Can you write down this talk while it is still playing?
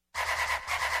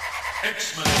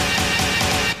X-Men.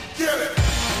 Get it!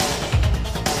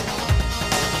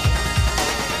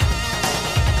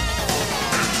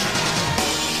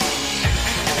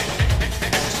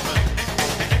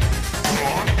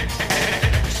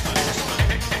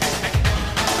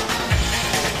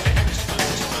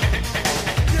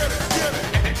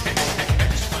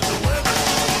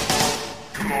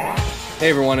 Hey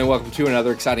everyone, and welcome to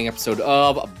another exciting episode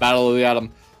of Battle of the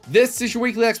Atom. This is your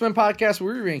weekly X-Men podcast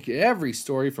where we rank every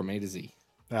story from A to Z.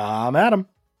 I'm Adam.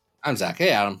 I'm Zach. Hey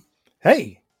Adam.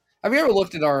 Hey. Have you ever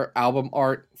looked at our album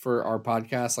art for our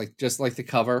podcast, just like the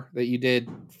cover that you did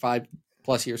 5+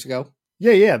 years ago?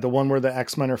 Yeah, the one where the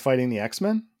X-Men are fighting the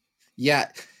X-Men? Yeah.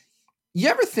 You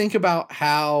ever think about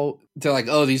how they're like,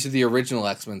 oh, these are the original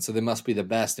X-Men, so they must be the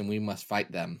best and we must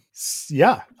fight them?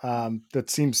 Yeah, that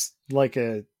seems like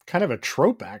a kind of a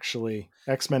trope, actually.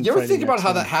 X-Men. You ever think about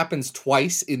X-Men. how that happens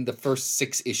twice in the first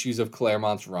 6 issues of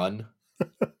Claremont's run?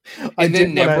 And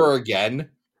then never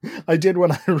again? I did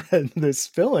when I read this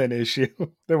fill-in issue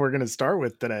that we're going to start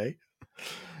with today.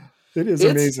 It's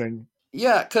amazing.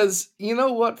 Yeah, because you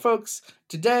know what, folks?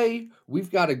 Today,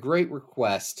 we've got a great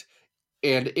request.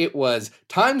 And it was,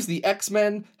 times the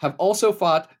X-Men have also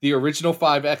fought the original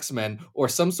 5 X-Men, or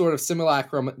some sort of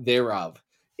simulacrum thereof.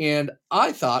 And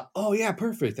I thought, oh yeah,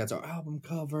 perfect. That's our album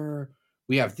cover.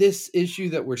 We have this issue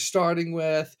that we're starting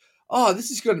with. Oh,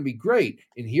 this is going to be great.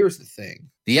 And here's the thing.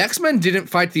 The X-Men didn't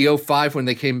fight the 05 when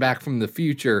they came back from the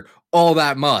future all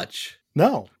that much.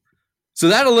 No. So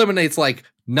that eliminates like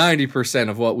 90%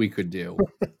 of what we could do.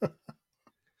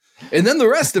 And then the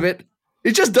rest of it,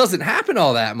 it just doesn't happen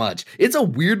all that much. It's a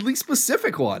weirdly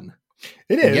specific one.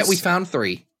 It is. And yet we found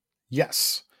 3.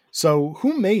 Yes. So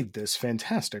who made this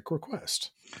fantastic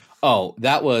request? Oh,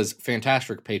 that was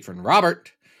fantastic patron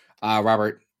Robert.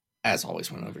 Robert, as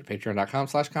always, went over to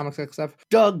patreon.com/comicsxf,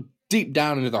 dug deep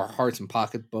down into our hearts and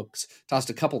pocketbooks, tossed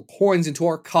a couple coins into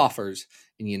our coffers.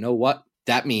 And you know what?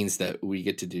 That means that we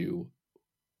get to do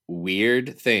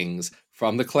weird things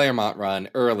from the Claremont run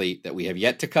early that we have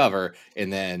yet to cover,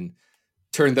 and then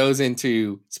turn those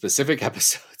into specific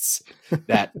episodes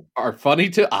that are funny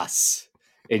to us.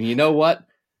 And you know what?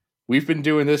 We've been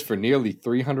doing this for nearly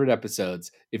 300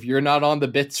 episodes. If you're not on the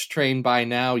Bits train by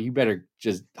now, you better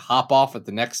just hop off at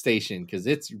the next station because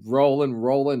it's rolling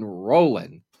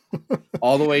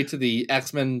all the way to the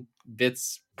X-Men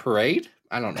Bits parade.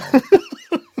 I don't know.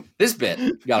 This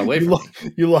bit got away from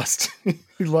me. You lost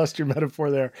your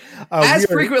metaphor there. As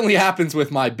frequently happens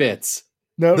with my bits.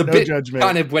 No bit judgment.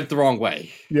 Kind of went the wrong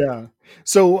way. Yeah.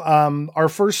 So our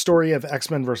first story of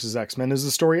X-Men versus X-Men is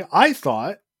a story I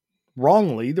thought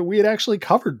wrongly that we had actually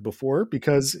covered before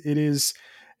because it is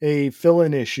a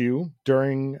fill-in issue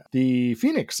during the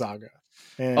Phoenix saga.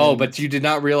 And but you did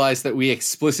not realize that we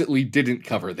explicitly didn't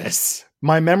cover this.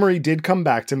 My memory did come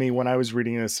back to me when I was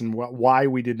reading this and why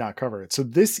we did not cover it. So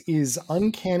this is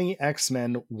Uncanny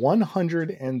X-Men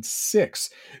 106,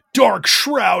 Dark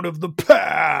Shroud of the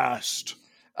Past.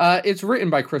 It's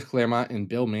written by Chris Claremont and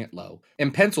Bill Mantlo,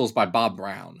 and pencils by Bob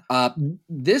Brown.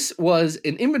 This was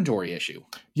an inventory issue.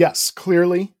 Yes,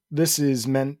 clearly this is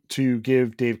meant to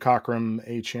give Dave Cockrum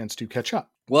a chance to catch up.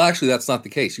 Well, actually, that's not the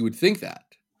case. You would think that.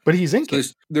 But he's inking.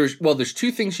 So there's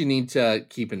 2 things you need to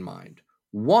keep in mind.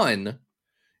 One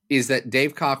is that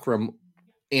Dave Cockrum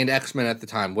and X-Men at the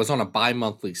time was on a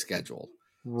bi-monthly schedule.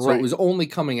 Right. So it was only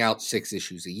coming out 6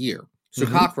 issues a year. So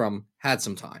Cockrum had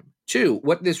some time. 2,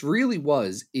 what this really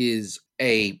was is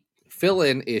a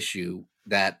fill-in issue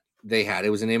that they had.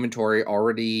 It was an inventory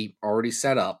already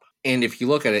set up. And if you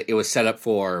look at it, it was set up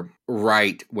for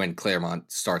right when Claremont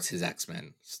starts his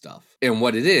X-Men stuff. And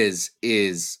what it is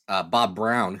Bob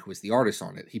Brown, who was the artist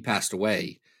on it, he passed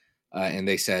away. And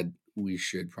they said, we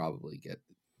should probably get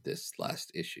this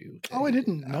last issue. Oh, I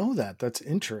didn't know that. That's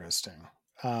interesting.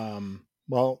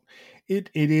 Well, it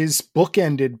is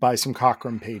bookended by some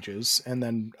Cockrum pages, and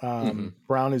then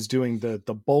Brown is doing the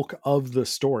bulk of the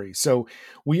story. So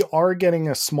we are getting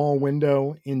a small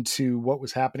window into what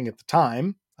was happening at the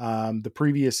time. The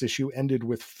previous issue ended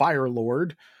with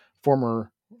Firelord,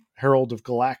 former Herald of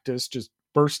Galactus, just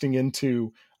bursting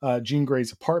into Jean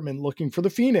Grey's apartment looking for the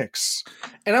Phoenix.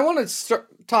 And I want to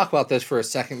talk about this for a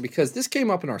second because this came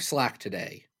up in our Slack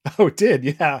today. Oh, it did,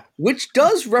 yeah. Which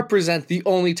does represent the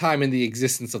only time in the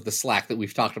existence of the Slack that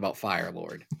we've talked about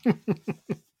Firelord.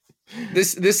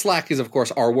 This Slack is, of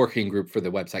course, our working group for the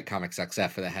website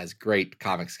ComicsXF that has great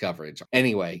comics coverage.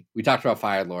 Anyway, we talked about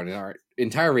Firelord, and our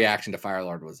entire reaction to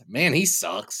Firelord was, man, he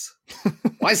sucks.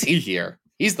 Why is he here?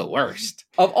 He's the worst.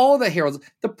 Of all the Heralds,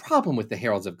 the problem with the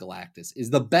Heralds of Galactus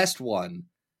is the best one,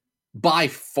 by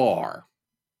far,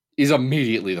 is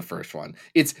immediately the first one.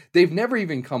 They've never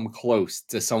even come close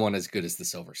to someone as good as the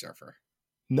Silver Surfer.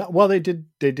 No, well, they did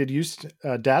use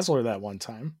Dazzler that one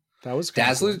time. That was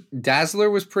Dazzler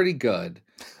was pretty good.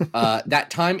 That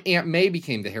time Aunt May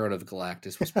became the Herald of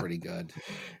Galactus was pretty good.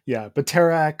 Yeah, but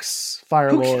Terrax,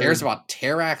 Firelord. Who cares about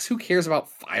Terrax? Who cares about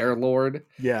Firelord?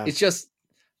 Yeah. It's just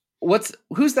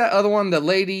who's that other one? The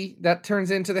lady that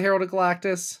turns into the Herald of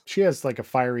Galactus? She has like a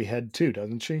fiery head too,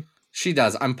 doesn't she? She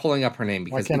does. I'm pulling up her name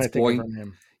because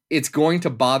it's going to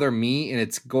bother me, and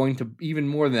it's going to, even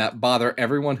more than that, bother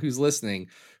everyone who's listening,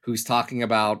 who's talking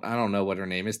about, I don't know what her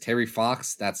name is, Terry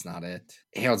Fox? That's not it.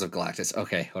 Heralds of Galactus.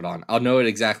 Okay, hold on. I'll know it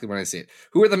exactly when I see it.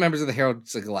 Who are the members of the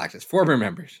Heralds of Galactus? Former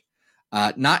members.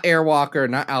 Not Airwalker,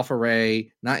 not Alpha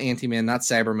Ray, not Anti-Man, not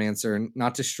Cybermancer,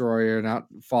 not Destroyer, not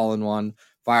Fallen One,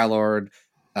 Firelord.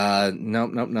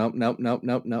 Nope.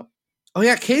 Oh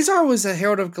yeah, Kazar was a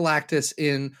Herald of Galactus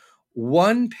in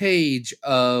one page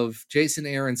of Jason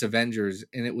Aaron's Avengers,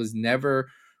 and it was never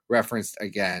referenced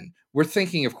again. We're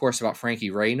thinking, of course, about Frankie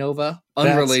Ray Nova,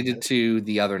 unrelated to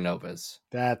the other Novas.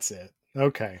 That's it.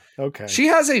 Okay. She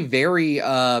has a very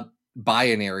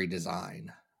binary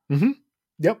design. Mm-hmm.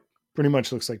 Yep. Pretty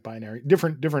much looks like binary.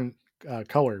 Different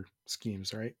color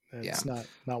schemes, right? It's not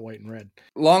white and red.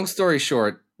 Long story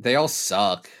short, they all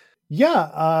suck.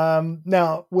 Yeah.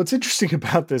 Now, what's interesting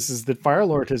about this is that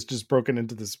Firelord has just broken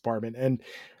into this apartment, and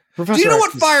Professor. Do you know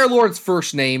what Firelord's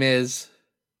first name is?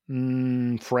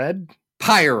 Fred?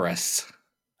 Pyrus.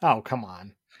 Oh, come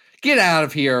on. Get out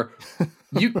of here.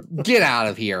 You get out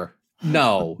of here.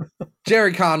 No.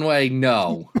 Jerry Conway,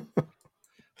 no.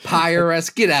 Pyrus,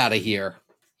 get out of here.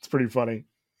 It's pretty funny.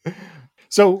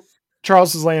 So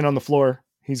Charles is laying on the floor.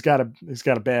 He's got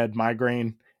a bad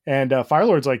migraine. And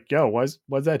Firelord's like, yo, was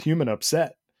that human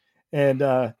upset?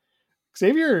 And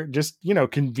Xavier just,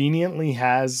 conveniently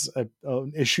has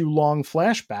an issue-long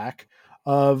flashback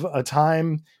of a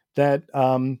time that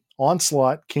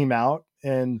Onslaught came out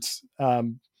and,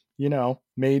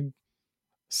 made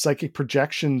psychic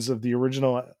projections of the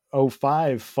original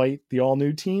 05 fight the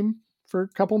all-new team for a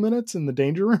couple minutes in the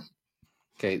danger room.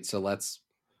 Okay, so let's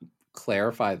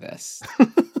clarify this.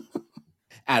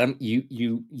 Adam,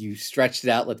 you stretched it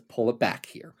out. Let's pull it back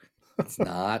here. It's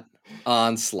not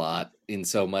Onslaught in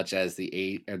so much as the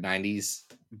 80s or 90s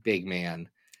big man.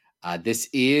 This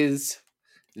is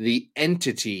the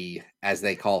Entity, as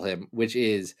they call him, which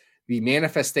is the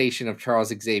manifestation of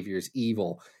Charles Xavier's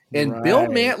evil. And right. Bill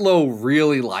Mantlo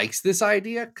really likes this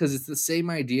idea because it's the same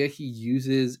idea he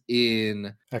uses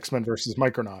in X-Men versus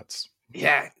Micronauts.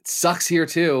 Yeah, it sucks here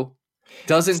too.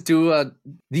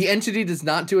 The Entity does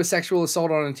not do a sexual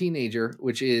assault on a teenager,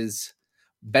 which is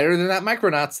better than that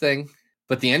Micronauts thing.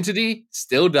 But the Entity,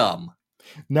 still dumb.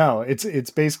 No, it's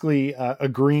basically a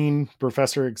green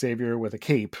Professor Xavier with a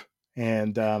cape.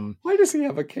 And why does he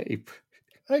have a cape?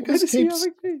 Because capes,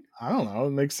 I don't know,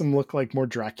 it makes him look like more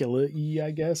Dracula-y,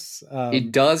 I guess.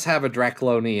 It does have a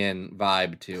Draclonian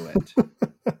vibe to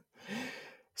it.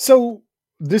 So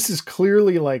this is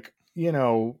clearly like,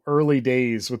 early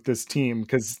days with this team,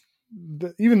 because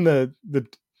even the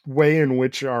way in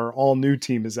which our all new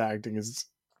team is acting is,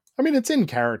 it's in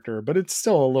character, but it's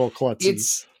still a little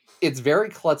klutzy. It's very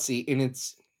klutzy, and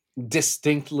it's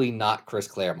distinctly not Chris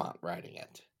Claremont writing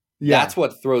it. Yeah. That's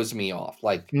what throws me off.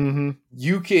 Like,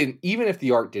 you can, even if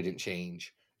the art didn't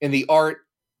change, and the art,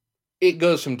 it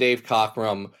goes from Dave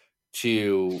Cockrum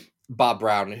to Bob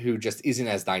Brown, who just isn't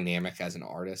as dynamic as an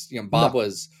artist. Bob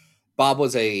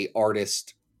was a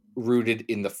artist rooted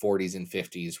in the 40s and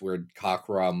 50s, where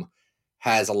Cockrum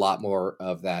has a lot more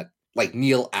of that, like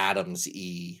Neil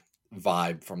Adams-y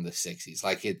vibe from the 60s.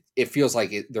 Like it feels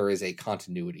like there is a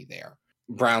continuity there.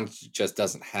 Brown just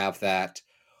doesn't have that.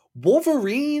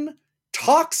 Wolverine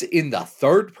talks in the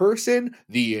third person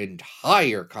the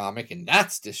entire comic, and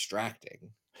that's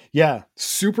distracting. Yeah,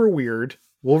 super weird.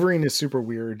 Wolverine is super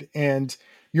weird, and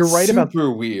you're right about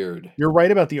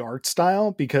the art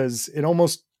style, because it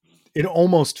almost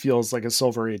feels like a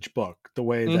Silver Age book, the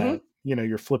way that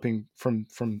you're flipping from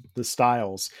the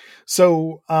styles.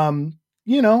 So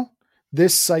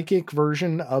this psychic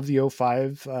version of the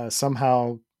 05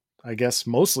 somehow, I guess,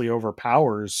 mostly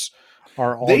overpowers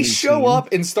our all. They show team.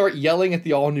 up and start yelling at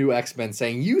the all new X-Men,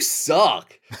 saying, "You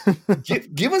suck!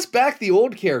 give us back the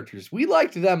old characters. We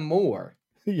liked them more."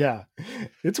 Yeah,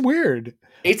 it's weird.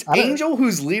 It's Angel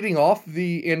who's leading off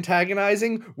the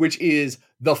antagonizing, which is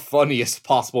the funniest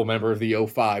possible member of the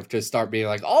 05 to start being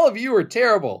like, all of you are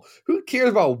terrible. Who cares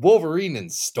about Wolverine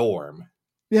and Storm?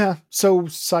 Yeah, so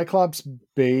Cyclops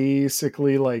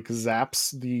basically like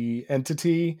zaps the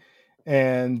Entity,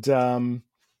 and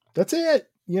that's it.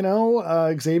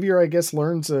 Xavier, I guess,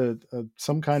 learns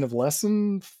some kind of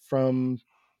lesson from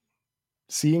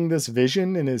seeing this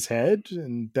vision in his head,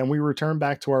 and then we return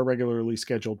back to our regularly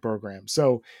scheduled program.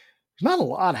 So there's not a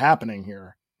lot happening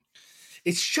here.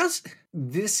 It's just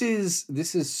this is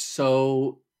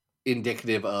so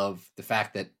indicative of the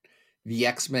fact that the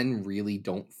X-Men really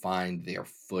don't find their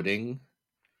footing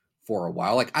for a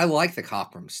while. Like, I like the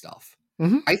Cockrum stuff.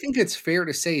 Mm-hmm. I think it's fair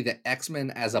to say that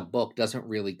X-Men as a book doesn't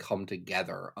really come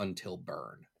together until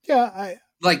Byrne. Yeah,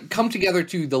 come together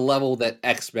to the level that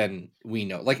X-Men we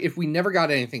know. Like, if we never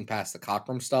got anything past the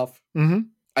Cockrum stuff, mm-hmm.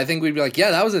 I think we'd be like,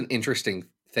 yeah, that was an interesting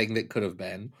thing that could have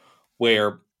been,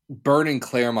 where Byrne and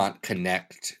Claremont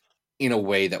connect in a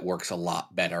way that works a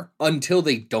lot better until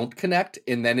they don't connect.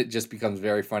 And then it just becomes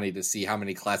very funny to see how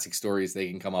many classic stories they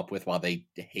can come up with while they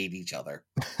hate each other.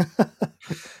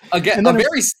 Again, a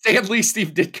very Stan Lee,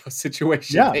 Steve Ditko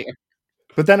situation. Yeah. There.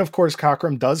 But then, of course,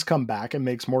 Cockrum does come back and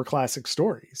makes more classic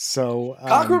stories. So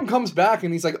Cockrum comes back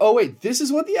and he's like, oh, wait, this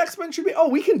is what the X-Men should be. Oh,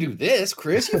 we can do this,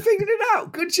 Chris. You figured it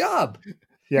out. Good job.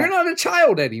 Yeah. You're not a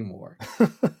child anymore.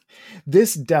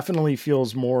 This definitely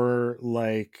feels more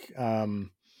like,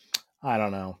 I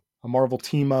don't know, a Marvel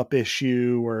team up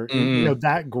issue, or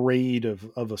that grade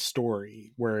of a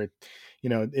story where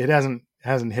it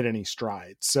hasn't hit any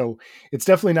strides. So it's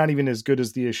definitely not even as good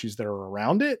as the issues that are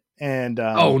around it. And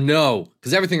oh no,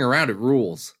 because everything around it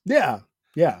rules. Yeah.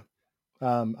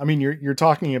 I mean, you're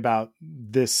talking about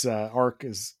this arc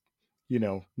as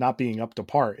not being up to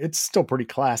par. It's still pretty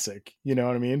classic. You know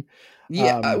what I mean?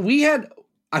 Yeah,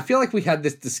 I feel like we had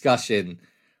this discussion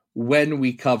when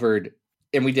we covered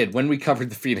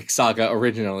the Phoenix Saga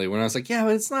originally, when I was like, yeah,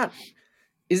 but it's not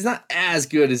as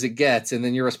good as it gets. And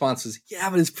then your response was, yeah,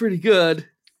 but it's pretty good.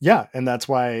 Yeah. And that's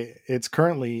why it's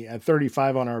currently at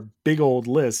 35 on our big old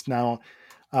list. Now,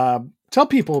 tell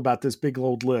people about this big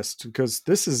old list, because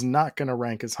this is not going to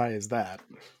rank as high as that.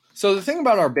 So the thing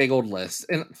about our big old list,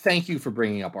 and thank you for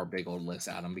bringing up our big old list,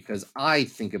 Adam, because I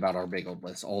think about our big old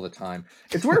list all the time.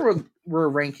 It's where we're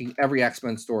ranking every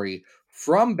X-Men story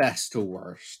from best to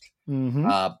worst.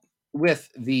 Mm-hmm. With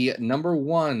the number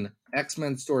one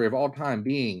X-Men story of all time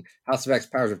being House of X,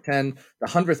 Powers of 10, the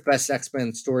 100th best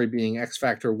X-Men story being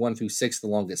X-Factor 1-6, The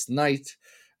Longest Night,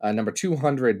 number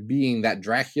 200 being that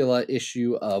Dracula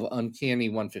issue of Uncanny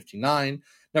 159,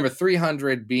 number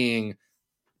 300 being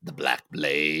The Black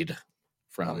Blade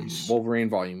from Wolverine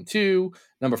Volume 2,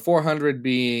 number 400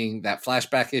 being that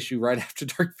flashback issue right after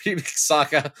Dark Phoenix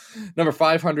Saga, number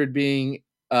 500 being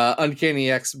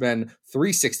Uncanny X-Men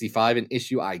 365, an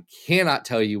issue I cannot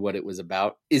tell you what it was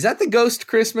about. Is that the Ghost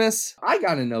Christmas? I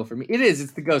gotta know for me. It is.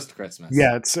 It's the Ghost Christmas.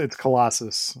 Yeah, it's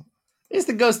Colossus. It's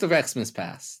the Ghost of Xmas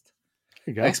Past.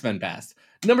 There you go. X-Men Past.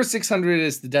 Number 600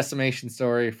 is the Decimation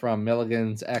story from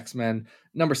Milligan's X-Men.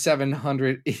 Number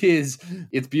 700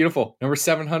 it's beautiful. Number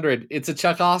 700, it's a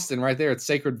Chuck Austin right there. It's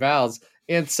Sacred Vows.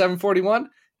 And 741,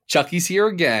 Chucky's here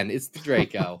again. It's the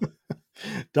Draco.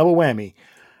 Double whammy.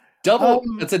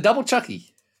 It's a double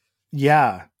Chucky.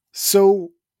 Yeah.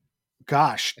 So,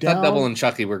 gosh. I thought double and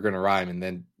Chucky were going to rhyme, and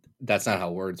then that's not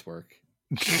how words work.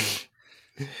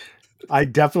 I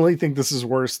definitely think this is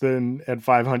worse than at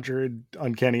 500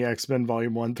 Uncanny X-Men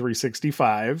Volume 1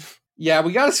 365. Yeah,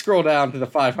 we got to scroll down to the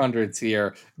 500s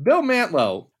here. Bill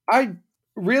Mantlo. I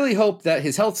really hope that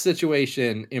his health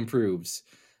situation improves.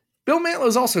 Bill Mantlo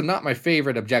is also not my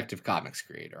favorite Objective Comics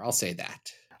creator. I'll say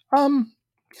that.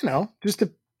 Just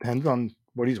depends on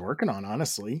what he's working on,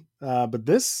 honestly. But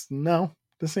this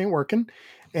ain't working.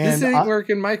 And this ain't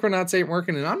working. Micronauts ain't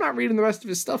working, and I'm not reading the rest of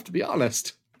his stuff, to be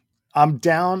honest. I'm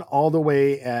down all the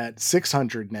way at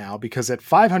 600 now, because at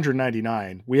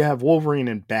 599 we have Wolverine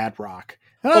and Bad Rock.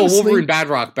 And honestly, Wolverine Bad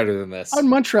Rock better than this. I'd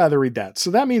much rather read that.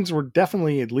 So that means we're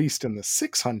definitely at least in the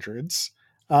 600s.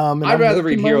 I'd rather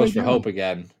read Heroes for Hope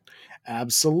again.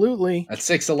 Absolutely. At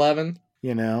 611.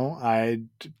 I'd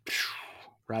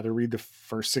rather read the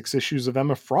first 6 issues of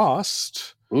Emma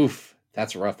Frost. Oof,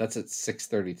 that's rough. That's at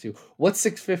 632. What's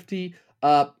 650?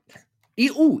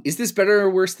 Is this better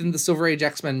or worse than the Silver Age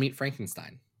X-Men Meet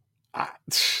Frankenstein?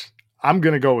 I'm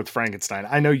going to go with Frankenstein.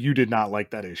 I know you did not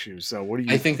like that issue, so what do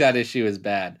you... I think that issue is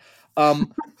bad.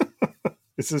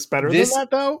 Is this better than that,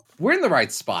 though? We're in the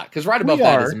right spot, because right above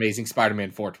that is Amazing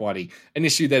Spider-Man 420, an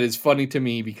issue that is funny to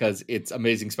me because it's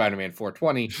Amazing Spider-Man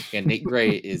 420, and Nate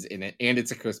Gray is in it, and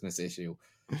it's a Christmas issue.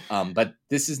 But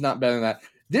this is not better than that.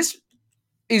 This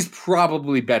is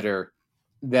probably better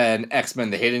than X-Men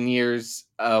The Hidden Years,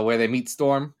 where they meet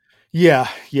Storm. Yeah.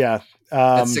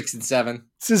 That's 6 and 7.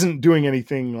 This isn't doing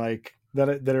anything like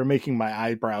that are making my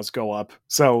eyebrows go up.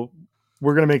 So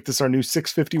we're going to make this our new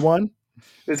 651.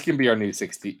 This can be our new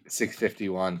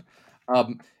 651.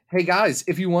 Hey guys,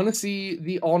 if you want to see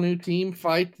the all new team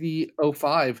fight the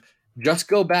 05, just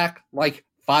go back like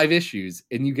 5 issues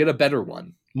and you get a better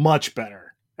one. Much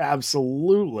better.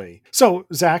 Absolutely. So,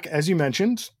 Zach, as you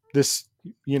mentioned, this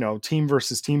team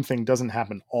versus team thing doesn't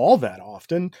happen all that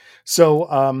often.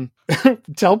 So,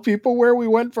 tell people where we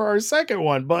went for our second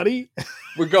one, buddy.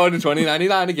 We're going to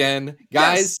 2099 again.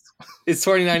 Guys, It's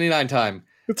 2099 time.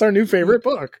 It's our new favorite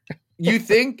book. You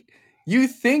think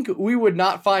we would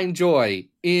not find joy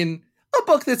in a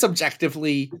book that's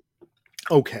objectively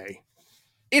okay?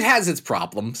 It has its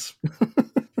problems.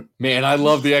 Man, I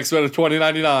love the X-Men of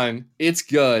 2099. It's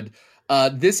good.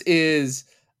 This is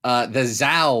the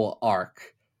Zhao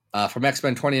arc from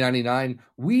X-Men 2099.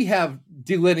 We have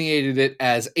delineated it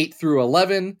as 8 through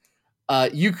 11.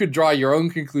 You could draw your own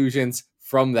conclusions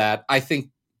from that. I think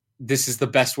this is the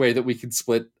best way that we can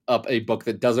split up a book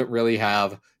that doesn't really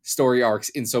have story arcs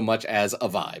in so much as a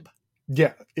vibe.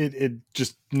 Yeah, it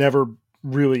just never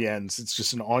really ends. It's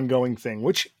just an ongoing thing,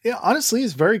 which honestly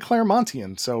is very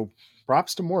Claremontian. So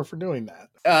props to Moore for doing that.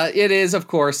 It is, of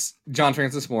course, John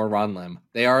Francis Moore, Ron Lim.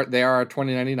 They are our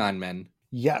 2099 men.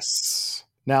 Yes.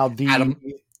 Now Adam,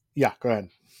 yeah, go ahead.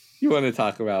 You want to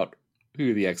talk about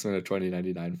who the X-Men of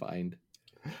 2099 find?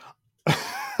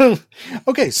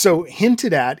 Okay, so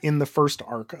hinted at in the first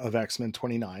arc of X-Men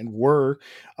 29 were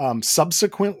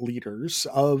subsequent leaders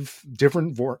of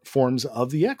different forms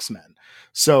of the X-Men.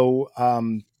 So,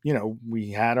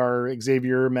 we had our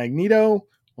Xavier Magneto.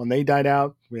 When they died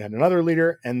out, we had another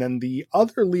leader. And then the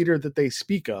other leader that they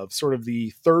speak of, sort of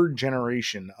the third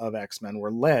generation of X-Men,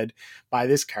 were led by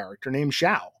this character named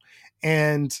Zhao.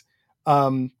 And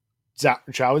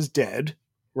Zhao is dead.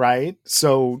 Right.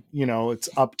 So, it's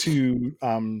up to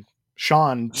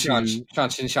Sean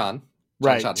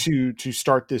right, to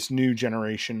start this new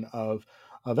generation of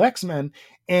X-Men.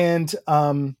 And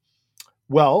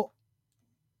well,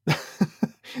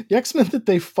 the X-Men that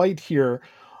they fight here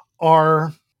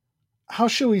are, how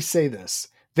shall we say this?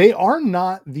 They are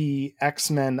not the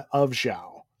X-Men of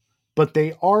Zhao, but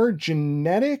they are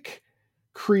genetic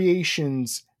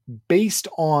creations based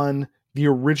on the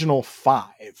original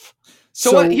 5.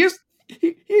 So here's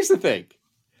the thing.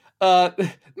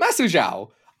 Master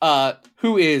Zhao,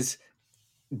 who is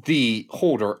the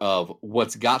holder of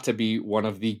what's got to be one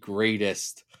of the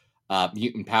greatest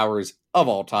mutant powers of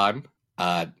all time.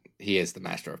 He is the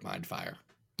Master of Mind Fire.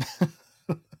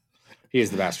 He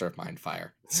is the Master of Mind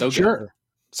Fire. So good. Sure.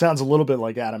 Sounds a little bit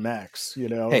like Adam X,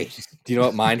 Hey, do you know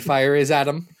what Mind Fire is,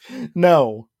 Adam?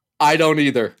 No. I don't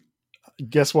either.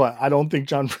 Guess what? I don't think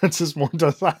John Francis Moore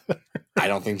does either. I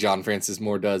don't think John Francis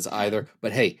Moore does either.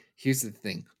 But hey, here's the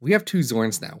thing. We have 2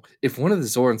 Zorns now. If one of the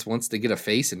Zorns wants to get a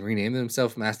face and rename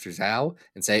himself Master Zhao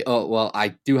and say, oh, well,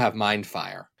 I do have Mind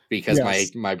Fire because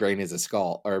my brain is a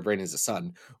skull or brain is a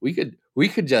sun. We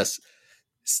could just,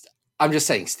 I'm just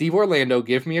saying, Steve Orlando,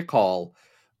 give me a call.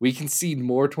 We can seed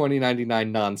more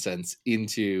 2099 nonsense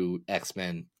into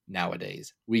X-Men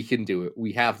nowadays. We can do it.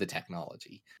 We have the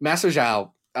technology. Master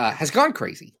Zhao has gone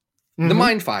crazy. Mm-hmm. The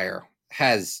Mind Fire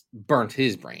has burnt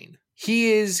his brain.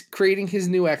 He is creating his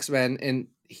new X-Men and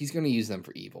he's going to use them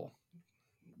for evil.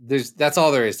 That's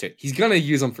all there is to it. He's going to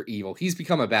use them for evil. He's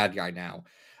become a bad guy now.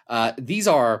 These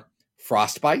are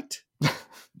Frostbite,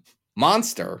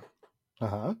 Monster,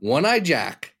 One-Eye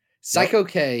Jack, Psycho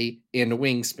K, and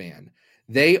Wingspan.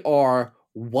 They are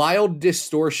wild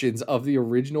distortions of the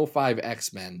original 5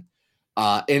 X-Men.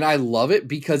 And I love it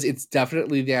because it's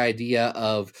definitely the idea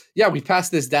of, we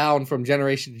passed this down from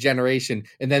generation to generation.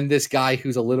 And then this guy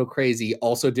who's a little crazy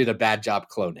also did a bad job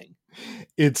cloning.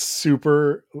 It's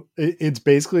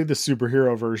basically the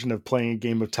superhero version of playing a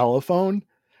game of telephone,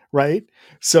 right?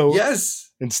 So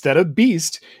yes, instead of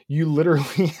Beast, you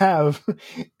literally have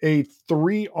a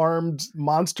 3-armed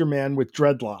monster man with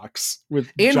dreadlocks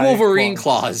and Wolverine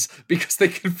claws because they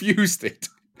confused it.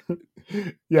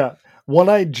 Yeah.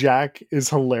 One-Eye Jack is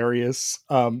hilarious.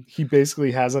 He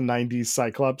basically has a 90s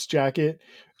Cyclops jacket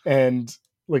and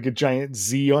like a giant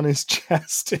Z on his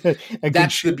chest. And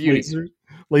that's the beauty.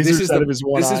 Lasers out of his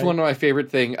one eye. This is one of my favorite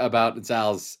thing about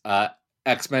Zal's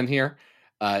X-Men here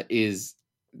is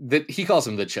that he calls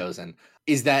them the Chosen.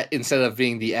 Is that instead of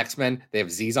being the X-Men, they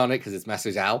have Z's on it because it's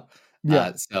Master Zal.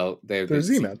 Yeah. So they're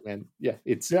Z-Men. Yeah,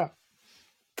 it's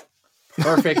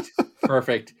perfect.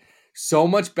 Perfect. So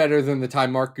much better than the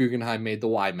time Mark Guggenheim made the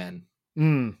Y-Men.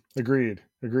 Agreed.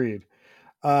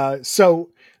 So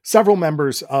several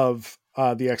members of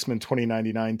the X-Men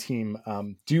 2099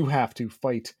 team do have to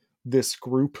fight this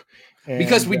group. And,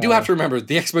 because we do have to remember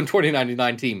the X-Men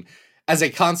 2099 team as a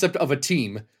concept of a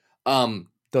team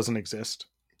doesn't exist.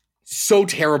 So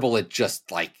terrible it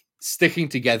just like sticking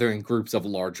together in groups of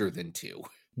larger than 2.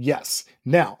 Yes.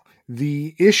 Now,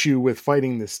 the issue with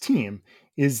fighting this team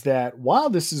is that while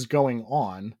this is going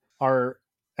on, our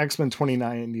X-Men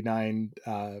 2099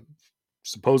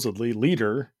 supposedly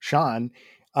leader, Sean,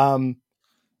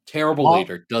 terrible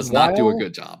leader, does not do a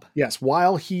good job. Yes,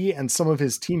 while he and some of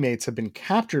his teammates have been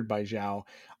captured by Zhao,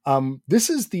 this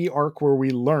is the arc where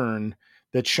we learn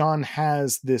that Sean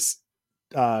has this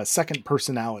second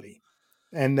personality,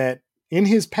 and that in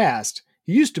his past,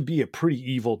 he used to be a pretty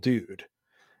evil dude.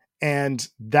 And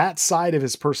that side of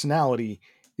his personality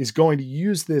is going to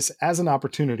use this as an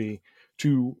opportunity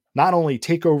to not only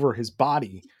take over his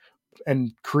body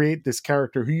and create this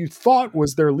character who you thought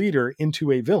was their leader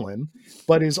into a villain,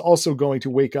 but is also going to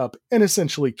wake up and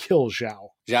essentially kill Zhao.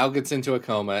 Zhao gets into a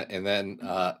coma, and then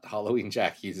Halloween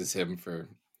Jack uses him for...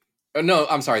 Oh, no,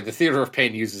 I'm sorry. The Theater of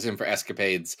Pain uses him for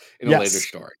escapades in a later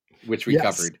story, which we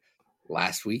covered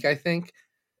last week, I think.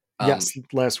 Yes,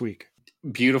 last week.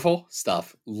 Beautiful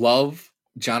stuff. Love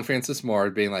John Francis Moore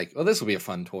being like, oh, this will be a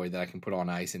fun toy that I can put on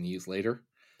ice and use later.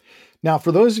 Now,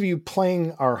 for those of you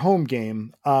playing our home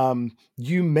game,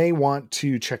 you may want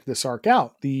to check this arc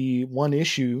out. The one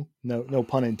issue, no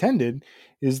pun intended,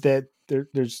 is that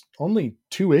there's only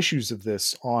 2 issues of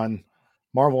this on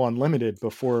Marvel Unlimited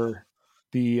before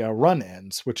the run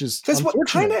ends, which is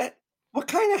unfortunate. What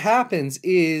kind of happens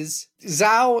is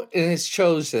Zhao and his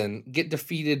Chosen get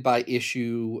defeated by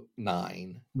issue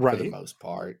 9 for the most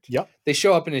part. Yep. They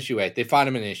show up in issue 8. They find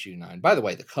him in issue 9. By the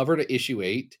way, the cover to issue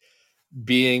 8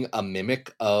 being a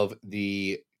mimic of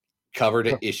the cover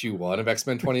to issue 1 of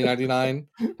X-Men 2099.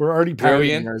 We're already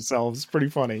parodying ourselves. Pretty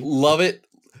funny. Love it.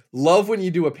 Love when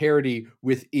you do a parody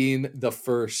within the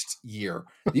first year.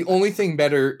 The only thing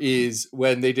better is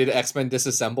when they did X-Men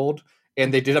Disassembled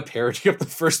and they did a parody of the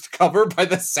first cover by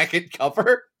the second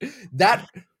cover. That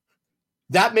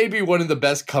may be one of the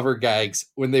best cover gags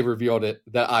when they revealed it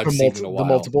that I've seen in a while. The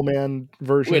multiple man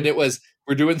version. When it was,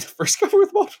 we're doing the first cover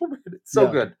with multiple man. It's so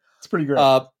good. It's pretty great.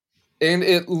 And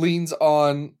it leans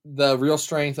on the real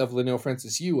strength of Leinil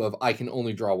Francis Yu of I can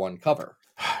only draw one cover.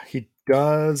 He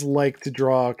does like to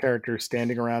draw characters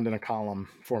standing around in a column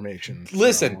formation.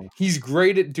 Listen, he's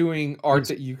great at doing art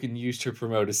that you can use to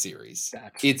promote a series.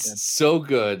 It's so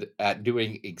good at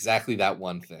doing exactly that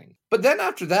one thing. But then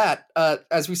after that,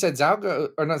 as we said,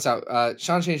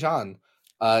 Sean Shan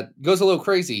goes a little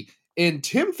crazy. And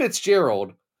Tim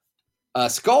Fitzgerald,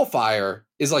 Skullfire,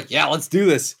 is like, yeah, let's do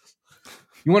this.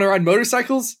 You want to ride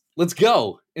motorcycles? Let's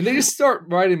go. And they just start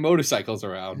riding motorcycles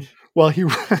around. Well, he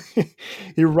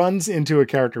runs into a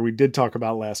character we did talk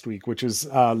about last week, which is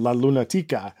La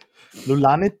Lunatica.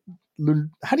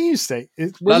 How do you say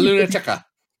it? La Lunatica.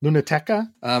 Lunatica?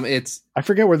 It's... I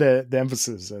forget where the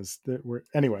emphasis is.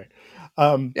 Anyway.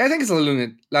 Yeah, I think it's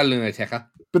La Lunatica.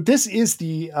 But this is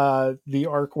the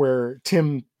arc where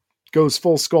Tim goes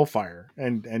full Skullfire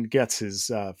and gets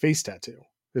his face tattoo,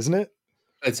 isn't it?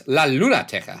 It's La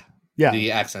Lunatica. Yeah.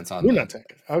 The accent's on Lunatica.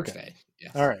 Okay.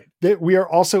 Yes. All right. We are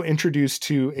also introduced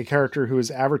to a character who is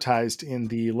advertised in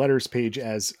the letters page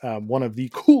as one of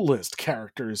the coolest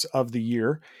characters of the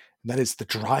year. And that is the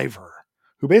Driver,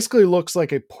 who basically looks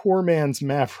like a poor man's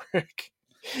Maverick.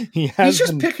 He's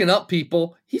just picking up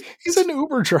people. He's an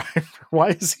Uber driver. Why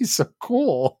is he so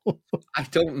cool? I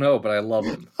don't know, but I love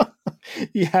him.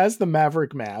 He has the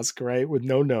Maverick mask, right, with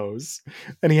no nose.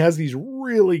 And he has these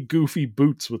really goofy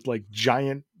boots with like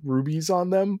giant rubies on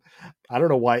them. I don't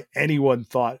know why anyone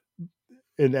thought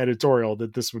in editorial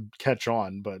that this would catch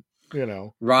on, but you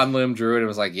know. Ron Lim drew it and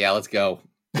was like, yeah, let's go.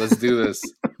 Let's do this.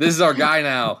 This is our guy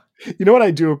now. You know what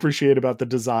I do appreciate about the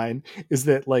design is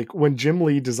that like when Jim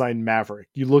Lee designed Maverick,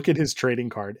 you look at his trading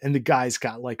card and the guy's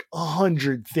got like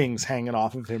 100 things hanging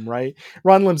off of him, right?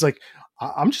 Ron Lim's like,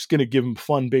 I'm just going to give him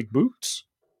fun big boots.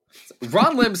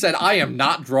 Ron Lim said, I am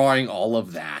not drawing all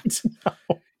of that.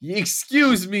 No.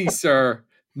 Excuse me, sir.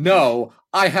 No,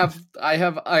 I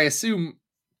assume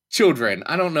children.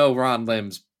 I don't know Ron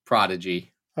Lim's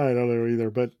prodigy. I don't know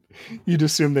either, but you'd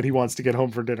assume that he wants to get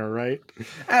home for dinner, right?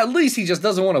 At least he just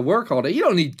doesn't want to work all day. You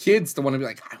don't need kids to want to be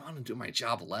like, I want to do my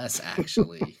job less,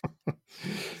 actually.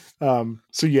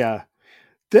 So yeah.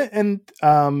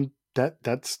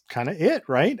 That's kind of it,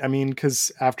 right? I mean,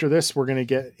 because after this, we're going to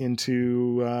get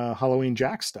into Halloween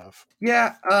Jack stuff.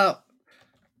 Yeah.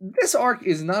 This arc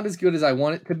is not as good as I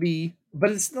want it to be,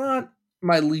 but it's not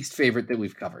my least favorite that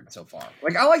we've covered so far.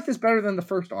 Like, I like this better than the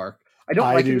first arc. I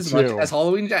don't like it as much as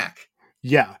Halloween Jack.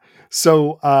 Yeah.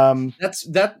 So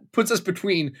that puts us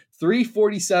between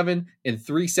 347 and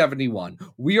 371.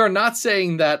 We are not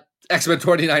saying that X-Men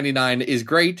 2099 is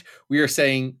great. We are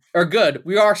saying, or good.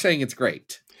 We are saying it's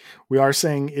great. We are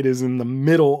saying it is in the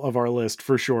middle of our list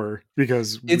for sure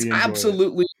because It's we enjoy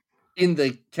absolutely in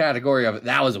the category of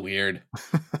that was weird.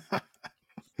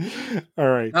 it. All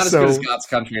right. Not as good as God's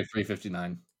Country at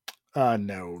 359.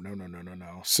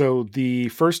 No. So the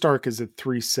first arc is at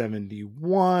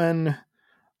 371.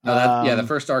 No, the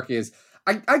first arc is.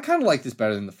 I kind of like this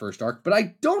better than the first arc, but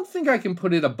I don't think I can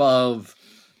put it above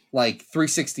like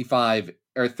 365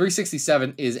 or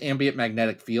 367 is Ambient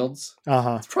Magnetic Fields.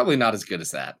 It's probably not as good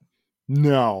as that.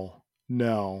 No.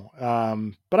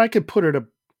 But I could put it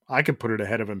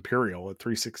ahead of Imperial at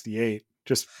 368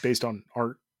 just based on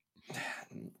art.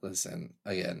 Listen,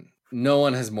 again, no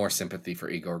one has more sympathy for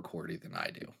Igor Kordy than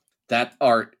I do. That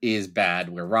art is bad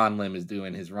where Ron Lim is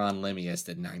doing his Ron Limiest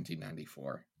in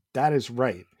 1994. That is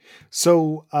right.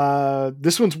 So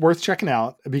this one's worth checking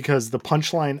out because the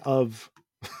punchline of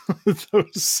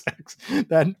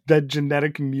that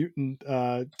genetic mutant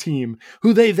team,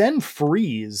 who they then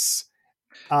freeze.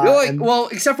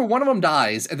 Except for one of them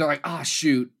dies, and they're like, "Ah,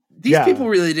 shoot! These people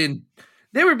really didn't.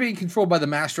 They were being controlled by the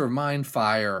Master of Mind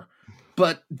Fire,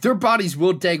 but their bodies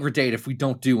will degrade if we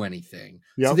don't do anything.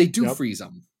 So they do freeze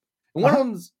them.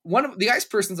 And one of the ice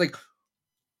person's like,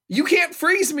 "You can't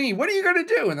freeze me. What are you going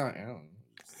to do?" And they're like, "Oh,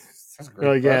 that's a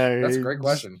great question. That's a great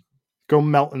question. Go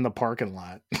melt in the parking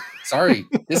lot." Sorry,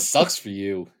 this sucks for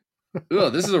you.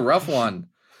 Ugh, this is a rough one.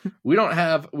 We don't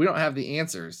have the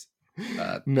answers.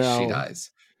 No, she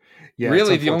dies. Yeah,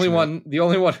 really, the only one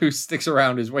who sticks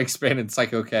around is Wingspan and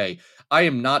Psycho K. I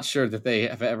am not sure that they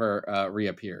have ever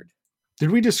reappeared.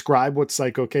 Did we describe what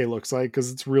Psycho K looks like?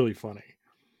 Because it's really funny.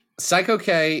 Psycho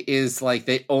K is like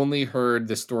they only heard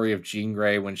the story of Jean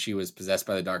Grey when she was possessed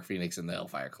by the Dark Phoenix in the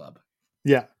Hellfire Club.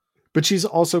 Yeah, but she's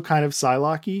also kind of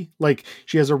Psylocke-y. Like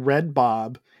she has a red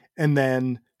bob, and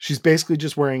then she's basically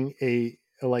just wearing a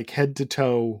like head to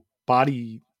toe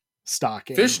body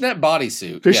stocking, fishnet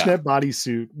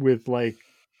bodysuit with like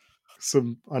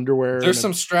some underwear. There's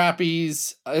some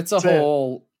strappies. It's a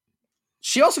whole.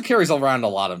 She also carries around a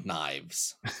lot of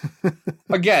knives.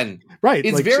 Again, right?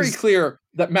 It's like very clear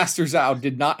that Master Zhao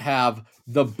did not have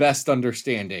the best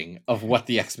understanding of what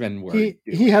the X-Men were.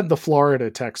 He had the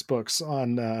Florida textbooks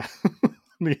on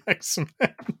the X-Men.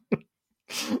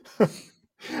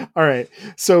 All right.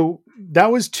 So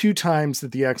that was 2 times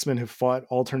that the X-Men have fought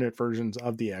alternate versions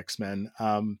of the X-Men.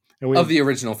 Of the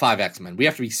original 5 X-Men. We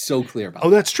have to be so clear about that.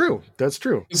 That's true. That's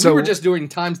true. If we were just doing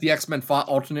times the X-Men fought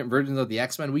alternate versions of the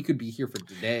X-Men, we could be here for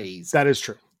days. That is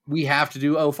true. We have to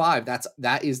do 05.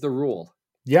 That is the rule.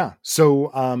 Yeah.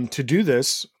 So to do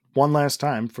this one last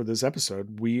time for this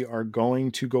episode, we are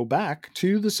going to go back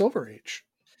to the Silver Age.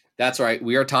 That's right.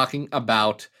 We are talking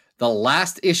about the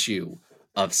last issue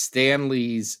of Stan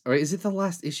Lee's, or is it the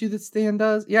last issue that Stan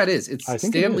does? Yeah, it is. It's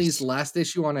Stan Lee's last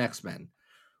issue on X-Men.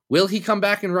 Will he come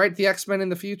back and write the X-Men in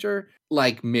the future?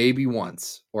 Like maybe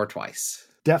once or twice.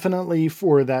 Definitely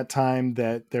for that time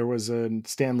that there was a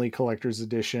Stan Lee Collector's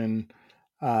Edition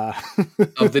of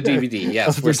the DVD,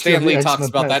 yes, where Stan Lee talks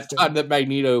about that time that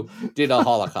Magneto did a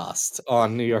Holocaust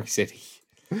on New York City.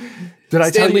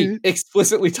 Stan Lee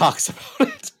explicitly talks about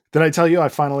it. Did I tell you I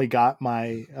finally got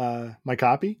my my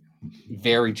copy?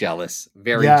 Very jealous.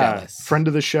 Very jealous. Friend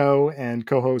of the show and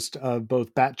co-host of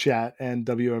both Bat Chat and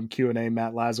WMQ&A,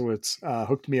 Matt Lazowitz,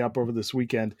 hooked me up over this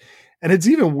weekend. And it's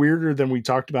even weirder than we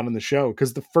talked about in the show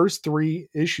because the first 3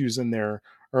 issues in there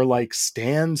are like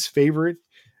Stan's favorite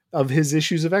of his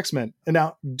issues of X-Men. And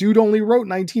now dude only wrote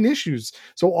 19 issues.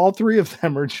 So all 3 of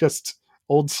them are just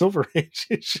old Silver Age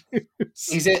issues.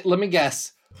 Is it? Let me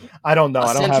guess. I don't know.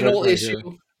 I don't have it right issue.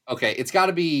 Here. Okay. It's got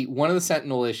to be one of the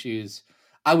Sentinel issues.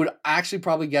 I would actually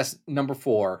probably guess number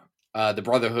 4, the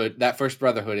Brotherhood, that first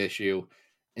Brotherhood issue,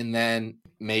 and then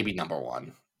maybe number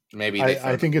 1. Maybe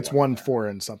I think it's 1, 4,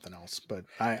 and something else. But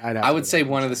I would say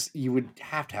one of the. You would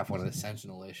have to have one of the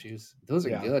Sentinel issues. Those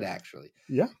are good, actually.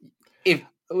 Yeah. If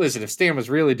Stan was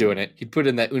really doing it, he'd put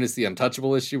in that Unis the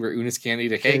Untouchable issue where Unis can't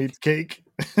eat a cake.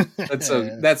 That's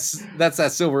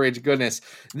that Silver Age goodness.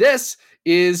 This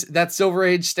is that Silver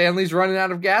Age Stanley's running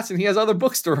out of gas and he has other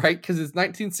books to write because it's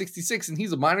 1966 and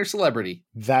he's a minor celebrity.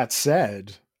 That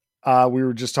said, we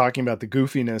were just talking about the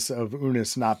goofiness of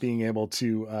Unis not being able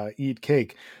to eat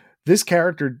cake. This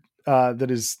character that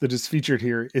is featured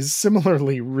here is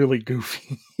similarly really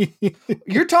goofy.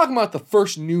 You're talking about the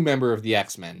first new member of the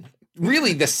X-Men.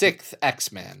 Really the 6th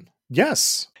X-Men.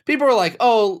 Yes. People are like,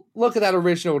 oh, look at that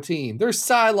original team. There's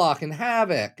Psylocke and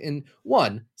Havoc. And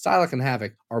Psylocke and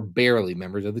Havoc are barely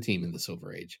members of the team in the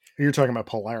Silver Age. You're talking about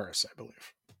Polaris, I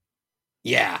believe.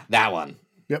 Yeah, that one.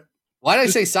 Yep. Why did I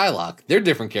say Psylocke? They're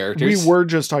different We characters. were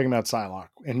just talking about Psylocke,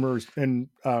 and we're in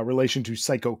relation to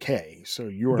Psycho K. So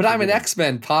you are. But I'm an forgiven.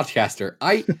 X-Men podcaster.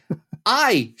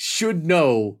 I should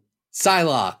know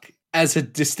Psylocke as a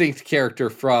distinct character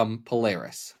from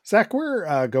Polaris. Zach,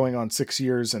 we're going on 6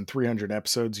 years and 300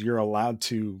 episodes. You're allowed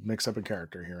to mix up a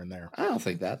character here and there. I don't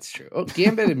think that's true. Oh,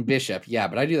 Gambit and Bishop, yeah,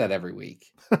 but I do that every week.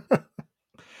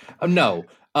 No,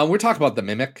 we're talking about the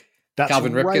Mimic. That's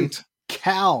Calvin Ripken. right.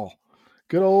 Cal.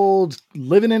 Good old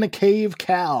living in a cave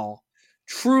Cal.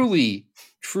 Truly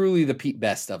the Pete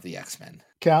Best of the X-Men.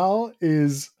 Cal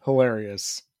is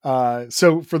hilarious.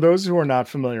 So for those who are not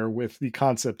familiar with the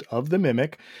concept of the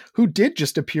Mimic, who did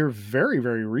just appear very,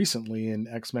 very recently in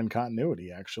X-Men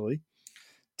continuity, actually.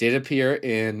 Did appear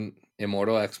in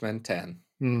Immortal X-Men 10.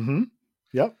 Mm-hmm.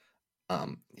 Yep.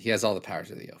 He has all the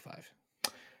powers of the O5.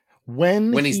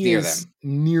 When he's he near is them.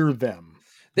 Near them.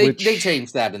 They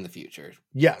change that in the future.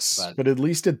 Yes, but at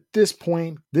least at this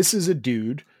point, this is a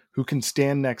dude who can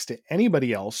stand next to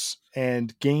anybody else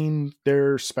and gain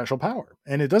their special power.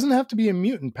 And it doesn't have to be a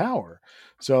mutant power.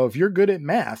 So if you're good at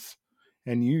math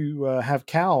and you have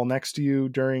Cal next to you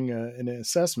during an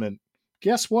assessment,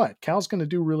 guess what? Cal's going to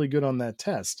do really good on that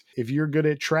test. If you're good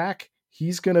at track,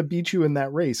 he's going to beat you in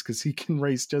that race because he can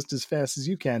race just as fast as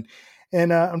you can.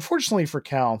 And unfortunately for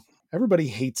Cal, everybody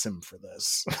hates him for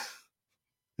this.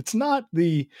 It's not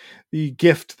the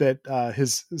gift that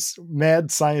his mad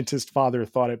scientist father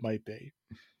thought it might be.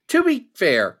 To be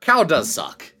fair, Cal does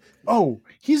suck. Oh,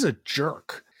 he's a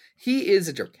jerk. He is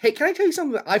a jerk. Hey, can I tell you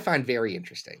something that I find very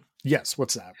interesting? Yes,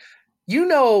 what's that? Do you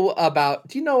know about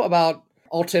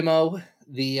Ultimo,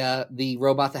 the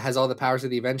robot that has all the powers of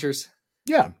the Avengers?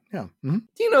 Yeah. Mm-hmm.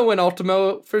 Do you know when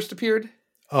Ultimo first appeared?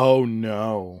 Oh,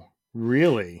 no.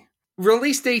 Really?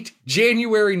 Release date,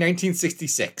 January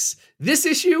 1966. This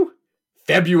issue,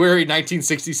 February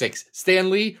 1966.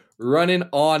 Stan Lee running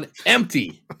on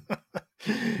empty.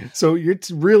 So you're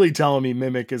really telling me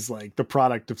Mimic is like the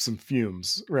product of some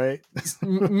fumes, right?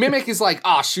 Mimic is like,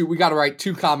 oh, shoot, we got to write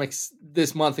 2 comics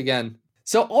this month again.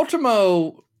 So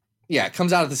Ultimo, yeah, it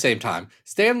comes out at the same time.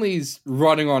 Stan Lee's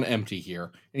running on empty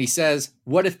here. And he says,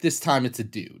 what if this time it's a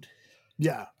dude?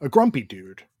 Yeah, a grumpy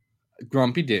dude. A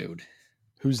grumpy dude.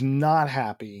 Who's not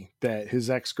happy that his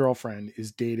ex-girlfriend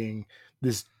is dating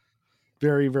this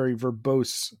very, very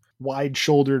verbose,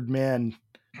 wide-shouldered man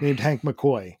named Hank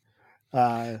McCoy.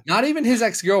 Not even his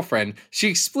ex-girlfriend. She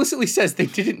explicitly says they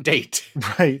didn't date.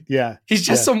 Right, yeah. He's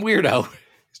just some weirdo.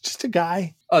 He's just a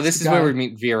guy. Oh, this is where we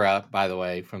meet Vera, by the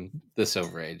way, from the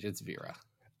Silver Age. It's Vera.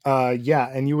 Yeah,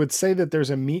 and you would say that there's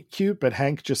a meet cute, but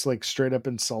Hank just like straight up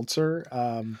insults her.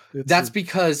 That's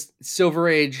because Silver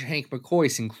Age Hank McCoy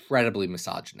is incredibly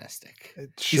misogynistic.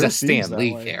 He's a Stan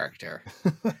Lee character.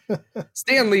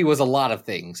 Stan Lee was a lot of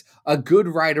things. A good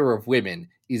writer of women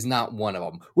is not one of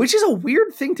them, which is a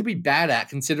weird thing to be bad at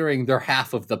considering they're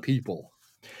half of the people.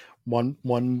 One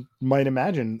might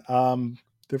imagine.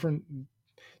 Different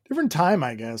time,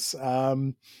 I guess.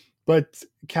 But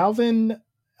Calvin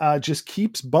just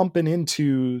keeps bumping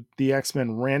into the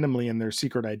X-Men randomly in their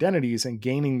secret identities and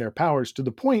gaining their powers to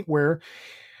the point where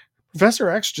Professor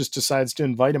X just decides to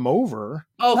invite him over.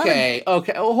 Okay. Oh,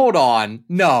 hold on.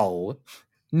 No.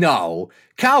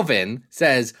 Calvin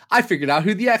says, I figured out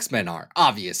who the X-Men are.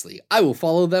 Obviously, I will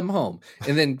follow them home.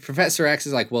 And then Professor X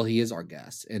is like, well, he is our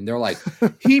guest. And they're like,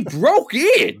 he broke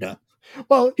in.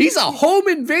 Well, he's a home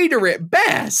invader at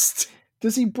best.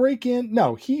 Does he break in?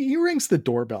 No, he rings the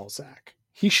doorbell, Zach.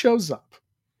 He shows up.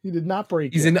 He did not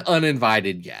break in. He's an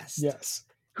uninvited guest. Yes.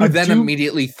 Who then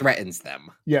immediately threatens them.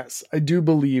 Yes. I do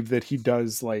believe that he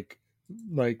does like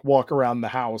walk around the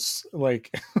house.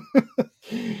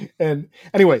 And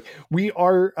anyway, we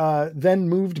are then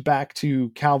moved back to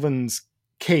Calvin's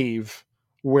cave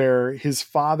where his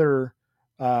father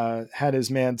had his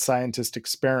mad scientist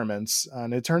experiments.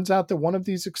 And it turns out that one of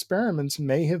these experiments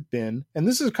may have been, and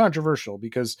this is controversial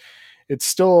because it's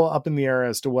still up in the air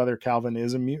as to whether Calvin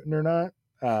is a mutant or not.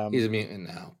 He's a mutant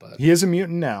now, but he is a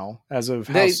mutant now as of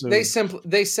they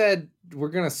said we're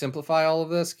going to simplify all of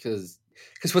this because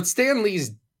what Stan Lee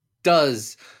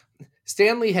does,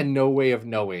 Stan Lee had no way of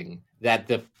knowing that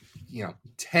the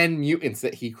 10 mutants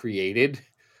that he created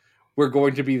were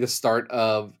going to be the start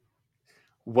of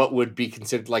what would be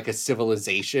considered like a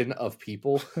civilization of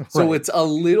people. Right. So it's a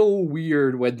little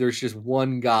weird when there's just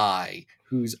one guy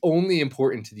who's only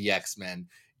important to the X-Men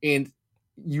and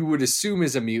you would assume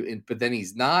is a mutant, but then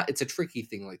he's not. It's a tricky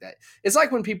thing like that. It's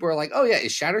like when people are like, oh yeah,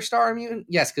 is Shatterstar a mutant?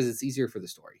 Yes, because it's easier for the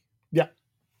story. Yeah.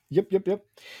 Yep.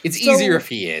 It's easier if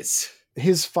he is.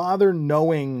 His father,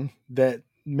 knowing that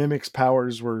Mimic's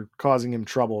powers were causing him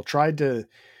trouble, tried to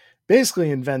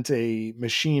basically invent a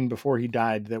machine before he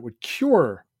died that would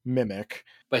cure Mimic.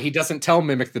 But he doesn't tell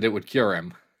Mimic that it would cure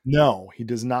him. No, he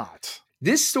does not.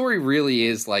 This story really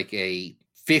is like a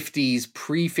 50s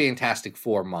pre-Fantastic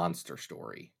Four monster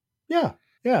story. Yeah,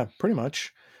 pretty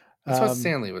much. That's what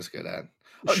Stanley was good at.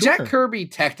 Oh, Sure. Jack Kirby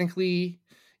technically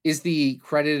is the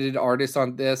credited artist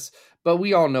on this, but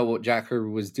we all know what Jack Kirby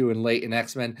was doing late in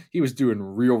X-Men. He was doing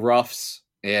real roughs,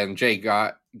 and Jay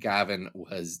Gavin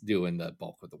was doing the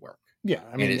bulk of the work. Yeah,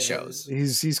 I mean, it shows.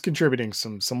 He's contributing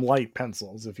some light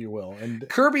pencils, if you will. And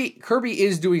Kirby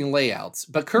is doing layouts,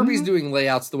 but Kirby's doing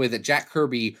layouts the way that Jack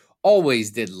Kirby always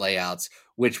did layouts,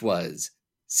 which was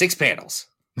 6 panels.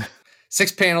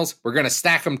 6 panels. We're going to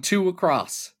stack them 2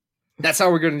 across. That's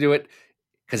how we're going to do it,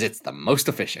 because it's the most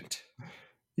efficient.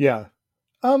 Yeah.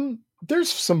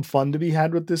 There's some fun to be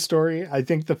had with this story. I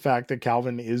think the fact that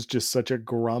Calvin is just such a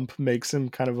grump makes him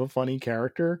kind of a funny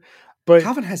character. But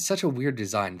Calvin has such a weird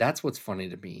design. That's what's funny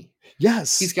to me.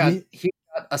 Yes. He's got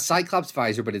a Cyclops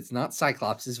visor, but it's not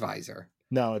Cyclops' visor.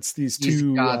 No, it's these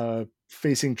two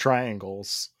facing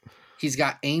triangles. He's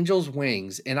got Angel's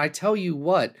wings. And I tell you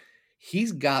what,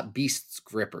 he's got Beast's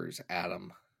grippers,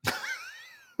 Adam.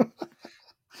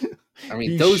 I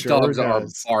mean, those dogs are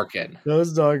barking.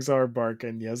 Those dogs are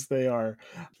barking. Yes, they are.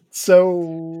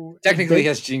 So technically, he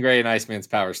has Jean Grey and Iceman's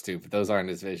powers too, but those aren't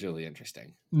as visually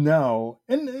interesting. No,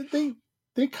 and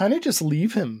they kind of just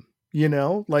leave him. You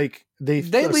know, like they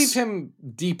leave him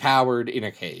depowered in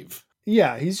a cave.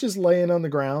 Yeah, he's just laying on the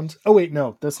ground. Oh wait,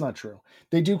 no, that's not true.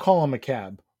 They do call him a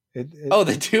cab. They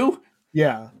do.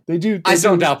 Yeah, they do. I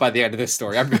zoned out by the end of this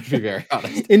story. I'm going to be very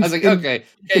honest. I was like, okay.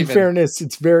 In fairness,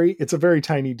 it's a very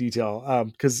tiny detail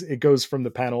because it goes from the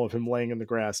panel of him laying in the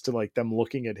grass to like them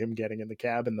looking at him getting in the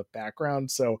cab in the background.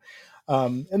 So,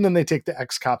 and then they take the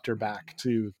X-copter back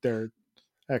to their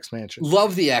X-mansion.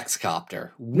 Love the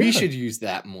X-copter. We should use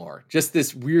that more. Just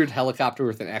this weird helicopter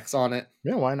with an X on it.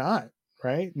 Yeah, why not?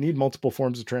 Right? Need multiple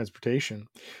forms of transportation.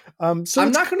 So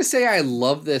I'm not going to say I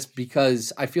love this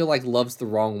because I feel like love's the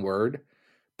wrong word.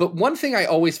 But one thing I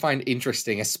always find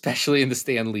interesting, especially in the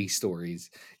Stan Lee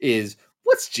stories, is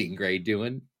what's Jean Grey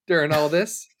doing during all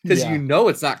this? Because you know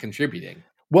it's not contributing.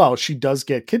 Well, she does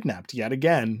get kidnapped yet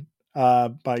again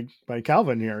by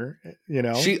Calvin here. You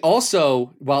know, she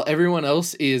also, while everyone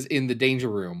else is in the danger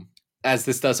room, as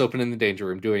this does open in the danger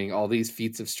room, doing all these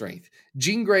feats of strength,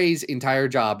 Jean Grey's entire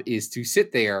job is to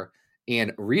sit there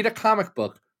and read a comic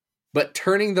book, but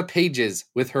turning the pages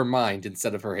with her mind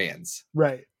instead of her hands.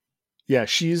 Right. Yeah,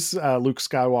 she's Luke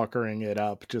Skywalkering it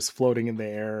up, just floating in the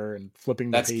air and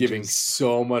flipping the pages. That's giving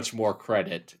so much more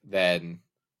credit than...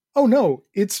 Oh no,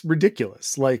 it's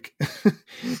ridiculous. Like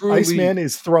Iceman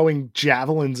is throwing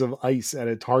javelins of ice at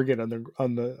a target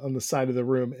on the side of the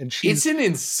room, and it's an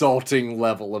insulting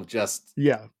level of just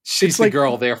she's the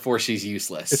girl, therefore she's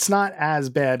useless. It's not as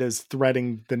bad as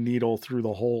threading the needle through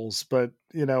the holes, but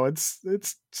you know, it's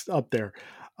up there.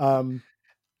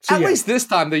 At least this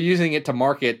time they're using it to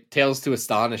market Tales to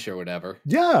Astonish or whatever.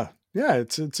 Yeah,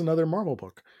 it's another Marvel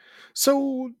book.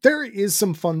 So there is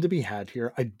some fun to be had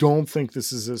here. I don't think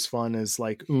this is as fun as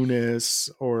like Unis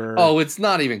or... Oh, it's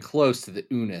not even close to the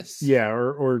Unis. Yeah,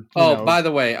 or by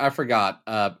the way, I forgot.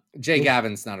 Jay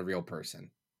Gavin's not a real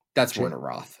person. That's Werner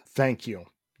Roth. Thank you.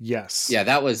 Yes. Yeah,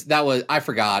 that was I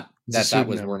forgot that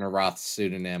was Werner Roth's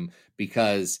pseudonym,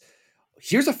 because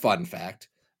here's a fun fact.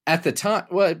 At the time,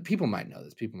 well, people might know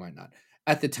this, people might not.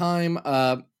 At the time,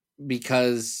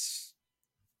 because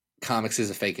comics is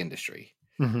a fake industry,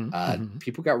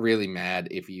 people got really mad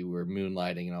if you were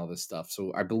moonlighting and all this stuff.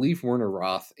 So I believe Werner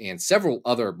Roth and several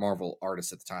other Marvel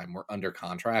artists at the time were under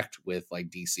contract with like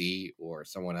DC or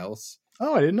someone else.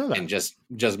 Oh, I didn't know that. And just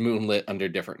moonlit under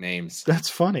different names. That's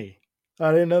funny.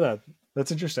 I didn't know that.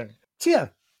 That's interesting. So yeah,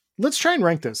 let's try and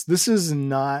rank this. This is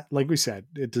not, like we said,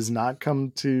 it does not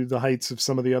come to the heights of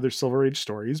some of the other Silver Age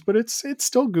stories, but it's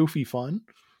still goofy fun.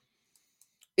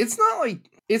 It's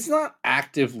not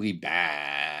actively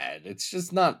bad. It's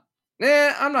just not,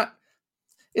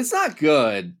 it's not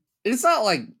good. It's not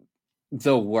like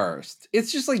the worst.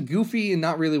 It's just like goofy and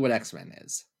not really what X-Men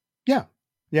is. Yeah.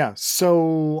 Yeah.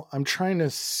 So I'm trying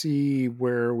to see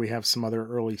where we have some other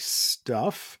early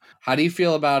stuff. How do you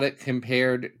feel about it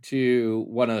compared to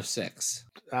 106?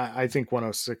 I think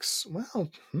 106. Well,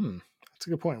 that's a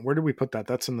good point. Where did we put that?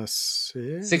 That's in the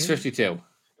 652.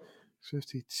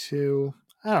 52.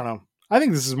 I don't know. I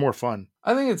think this is more fun.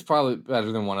 I think it's probably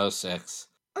better than 106.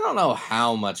 I don't know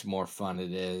how much more fun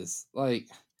it is. Like,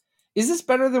 is this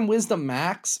better than Wisdom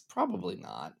Max? Probably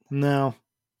not. No.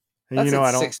 And that's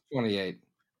I don't. 628.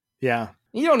 Yeah.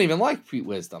 You don't even like Pete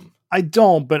Wisdom. I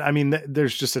don't, but I mean,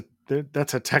 there's just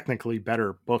that's a technically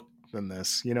better book than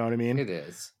this. You know what I mean? It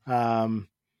is.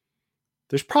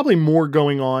 There's probably more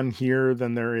going on here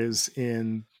than there is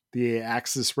in the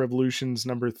Axis Revolutions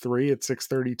 #3 at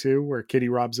 632, where Kitty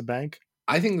robs a bank.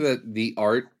 I think that the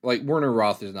art, like Werner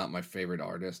Roth is not my favorite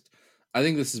artist. I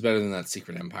think this is better than that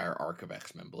Secret Empire arc of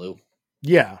X-Men Blue.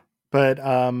 Yeah, but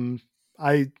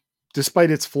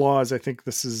despite its flaws, I think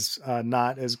this is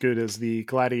not as good as the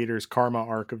Gladiators Karma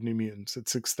arc of New Mutants at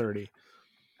 630.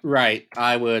 Right.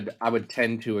 I would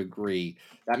tend to agree.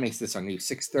 That makes this our new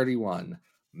 631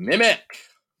 Mimic.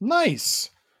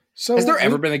 Nice. So has there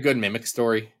ever been a good Mimic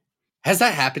story? Has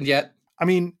that happened yet? I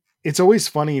mean, it's always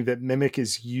funny that Mimic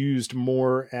is used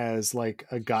more as like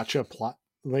a gotcha plot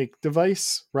like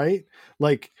device, right?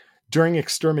 Like during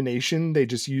Extermination, they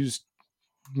just used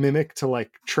Mimic to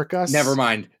like trick us. Never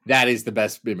mind. That is the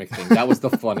best Mimic thing. That was the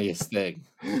funniest thing.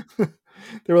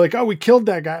 They were like, "Oh, we killed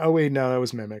that guy." Oh wait, no, that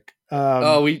was Mimic. Oh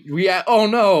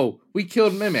no, we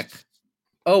killed Mimic.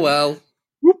 Oh well.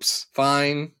 Whoops.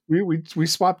 Fine. We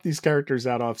swapped these characters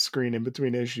out off screen in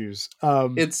between issues.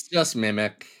 It's just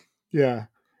Mimic. Yeah.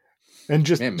 And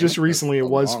just recently it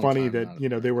was funny that,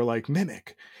 they were like,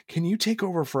 "Mimic, can you take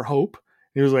over for Hope?"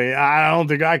 He was like, "I don't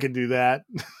think I can do that."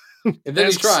 And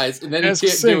then he tries, and then he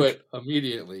can't do it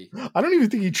immediately. I don't even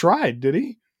think he tried, did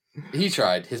he? He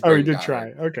tried. His he did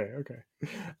try. Okay.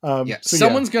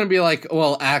 Someone's going to be like,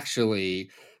 well, actually,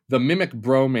 the Mimic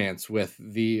bromance with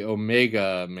the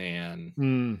Omega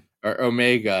Man or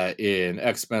Omega in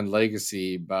X-Men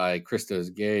Legacy by Christos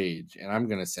Gage, and I'm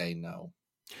going to say no.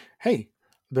 Hey,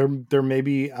 there may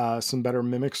be some better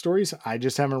Mimic stories. I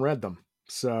just haven't read them.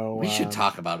 So we should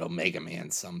talk about Omega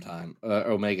Man sometime.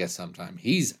 Omega sometime.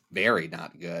 He's very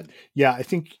not good. Yeah, I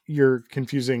think you're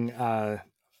confusing.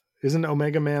 Isn't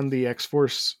Omega Man the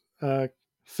X-Force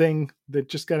thing that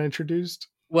just got introduced?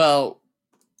 Well,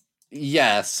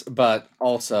 yes, but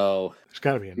also there's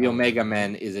got to be the Omega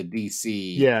Man is a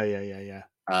DC. Yeah.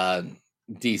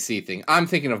 DC thing. I'm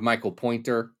thinking of Michael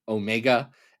Pointer, Omega,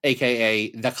 aka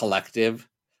the Collective,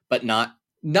 but not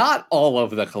all of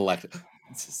the Collective.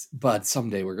 But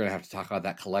someday we're gonna have to talk about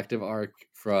that Collective arc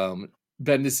from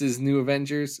Bendis's New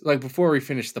Avengers. Like before we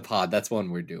finish the pod, that's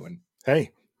one we're doing.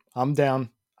 Hey, I'm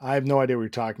down. I have no idea what you're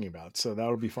talking about, so that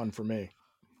would be fun for me.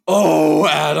 Oh,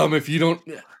 Adam, if you don't,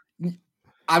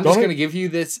 I'm just gonna give you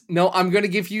this. No, I'm gonna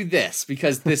give you this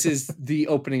because this is the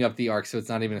opening of the arc, so it's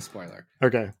not even a spoiler.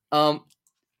 Okay.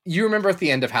 You remember at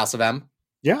the end of House of M?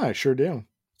 Yeah, I sure do.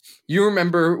 You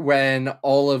remember when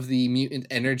all of the mutant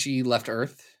energy left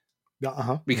Earth?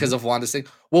 Because of Wanda's thing.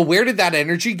 Well, where did that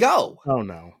energy go? Oh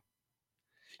no.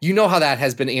 You know how that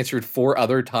has been answered 4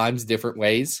 other times different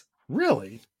ways?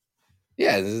 Really?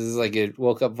 Yeah, this is like it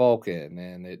woke up Vulcan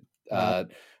and it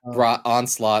brought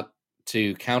Onslaught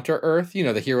to counter Earth.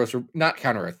 The heroes were not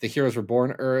counter Earth. The heroes were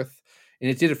born Earth,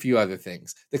 and it did a few other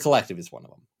things. The Collective is one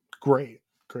of them. Great.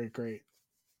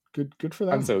 Good for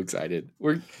them. I'm so excited.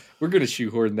 We're going to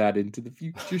shoehorn that into the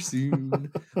future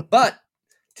soon. But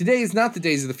today is not the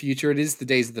days of the future. It is the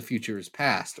days of the future's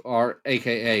past, or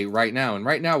AKA right now. And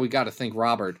right now, we got to thank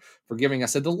Robert for giving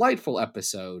us a delightful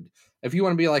episode. If you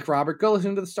want to be like Robert, go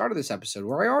listen to the start of this episode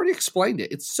where I already explained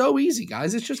it. It's so easy,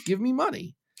 guys. It's just give me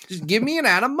money. Just give me and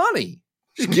Adam money.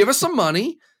 Just give us some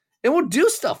money and we'll do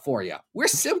stuff for you. We're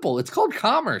simple. It's called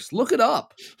commerce. Look it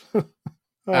up.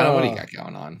 Adam, what do you got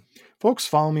going on? Folks,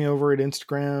 follow me over at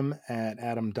Instagram at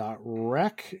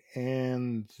adam.rec.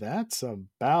 And that's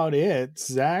about it.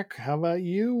 Zach, how about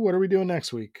you? What are we doing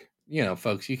next week?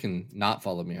 Folks, you can not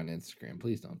follow me on Instagram.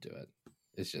 Please don't do it.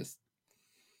 It's just,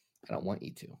 I don't want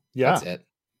you to. Yeah.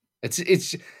 That's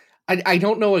it. I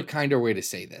don't know a kinder way to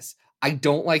say this. I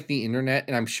don't like the internet,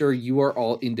 and I'm sure you are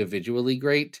all individually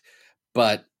great,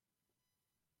 but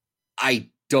I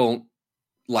don't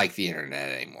like the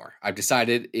internet anymore. I've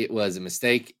decided it was a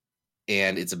mistake,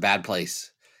 and it's a bad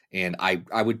place, and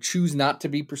I would choose not to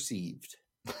be perceived.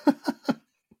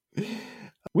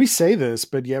 We say this,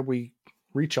 but yet we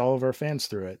reach all of our fans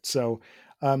through it. So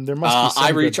there must be I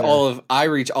reach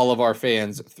all of our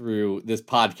fans through this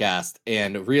podcast,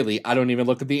 and really, I don't even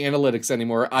look at the analytics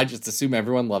anymore. I just assume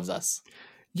everyone loves us.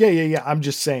 Yeah. I'm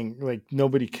just saying, like,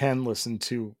 nobody can listen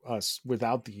to us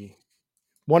without the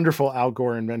wonderful Al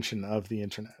Gore invention of the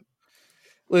internet.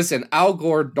 Listen, Al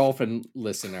Gore, dolphin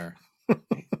listener.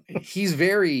 He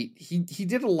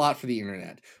did a lot for the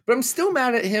internet, but I'm still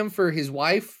mad at him for his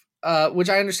wife, which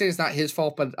I understand is not his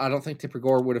fault, but I don't think Tipper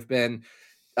Gore would have been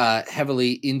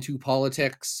heavily into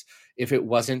politics if it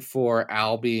wasn't for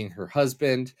Al being her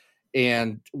husband.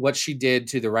 And what she did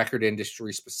to the record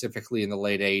industry, specifically in the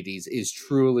late 80s, is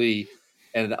truly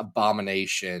an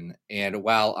abomination. And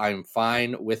while I'm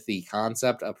fine with the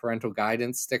concept of parental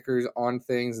guidance stickers on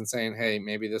things and saying, hey,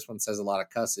 maybe this one says a lot of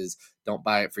cusses, don't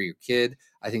buy it for your kid,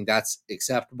 I think that's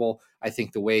acceptable. I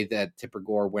think the way that Tipper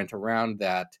Gore went around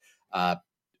that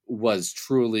was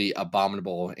truly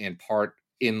abominable and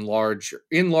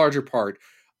larger part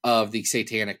of the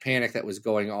satanic panic that was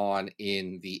going on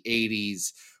in the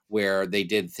 80s, where they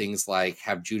did things like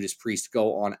have Judas Priest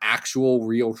go on actual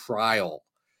real trial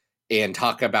and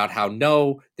talk about how,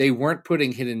 no, they weren't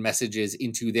putting hidden messages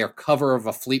into their cover of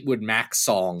a Fleetwood Mac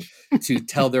song to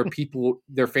tell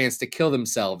their fans to kill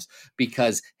themselves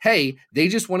because, hey, they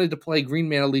just wanted to play Green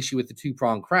Man Alicia with the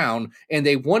two-pronged crown, and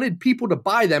they wanted people to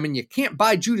buy them, and you can't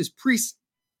buy Judas Priest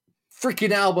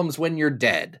freaking albums when you're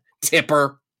dead,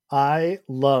 Tipper. I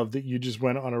love that you just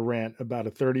went on a rant about a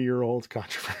 30-year-old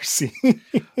controversy.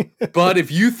 But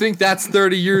if you think that's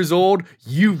 30 years old,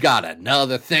 you got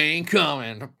another thing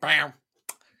coming.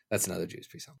 That's another Judas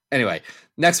Priest song. Anyway,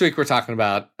 next week we're talking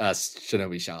about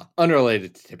Shinobi Shaw,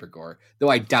 unrelated to Tipper Gore, though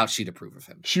I doubt she'd approve of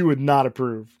him. She would not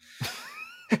approve.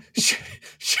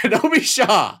 Shinobi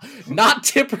Shaw, not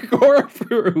Tipper Gore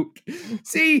approved.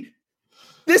 See,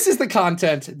 this is the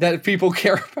content that people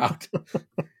care about.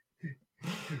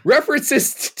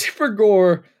 References to Tipper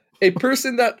Gore, a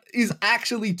person that is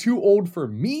actually too old for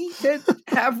me to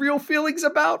have real feelings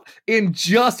about, and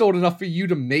just old enough for you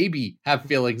to maybe have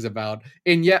feelings about,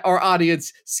 and yet our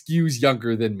audience skews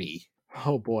younger than me.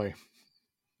 Oh boy.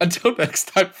 Until next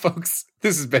time, folks,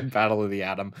 this has been Battle of the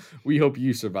Atom. We hope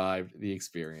you survived the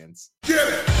experience. Get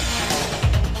it!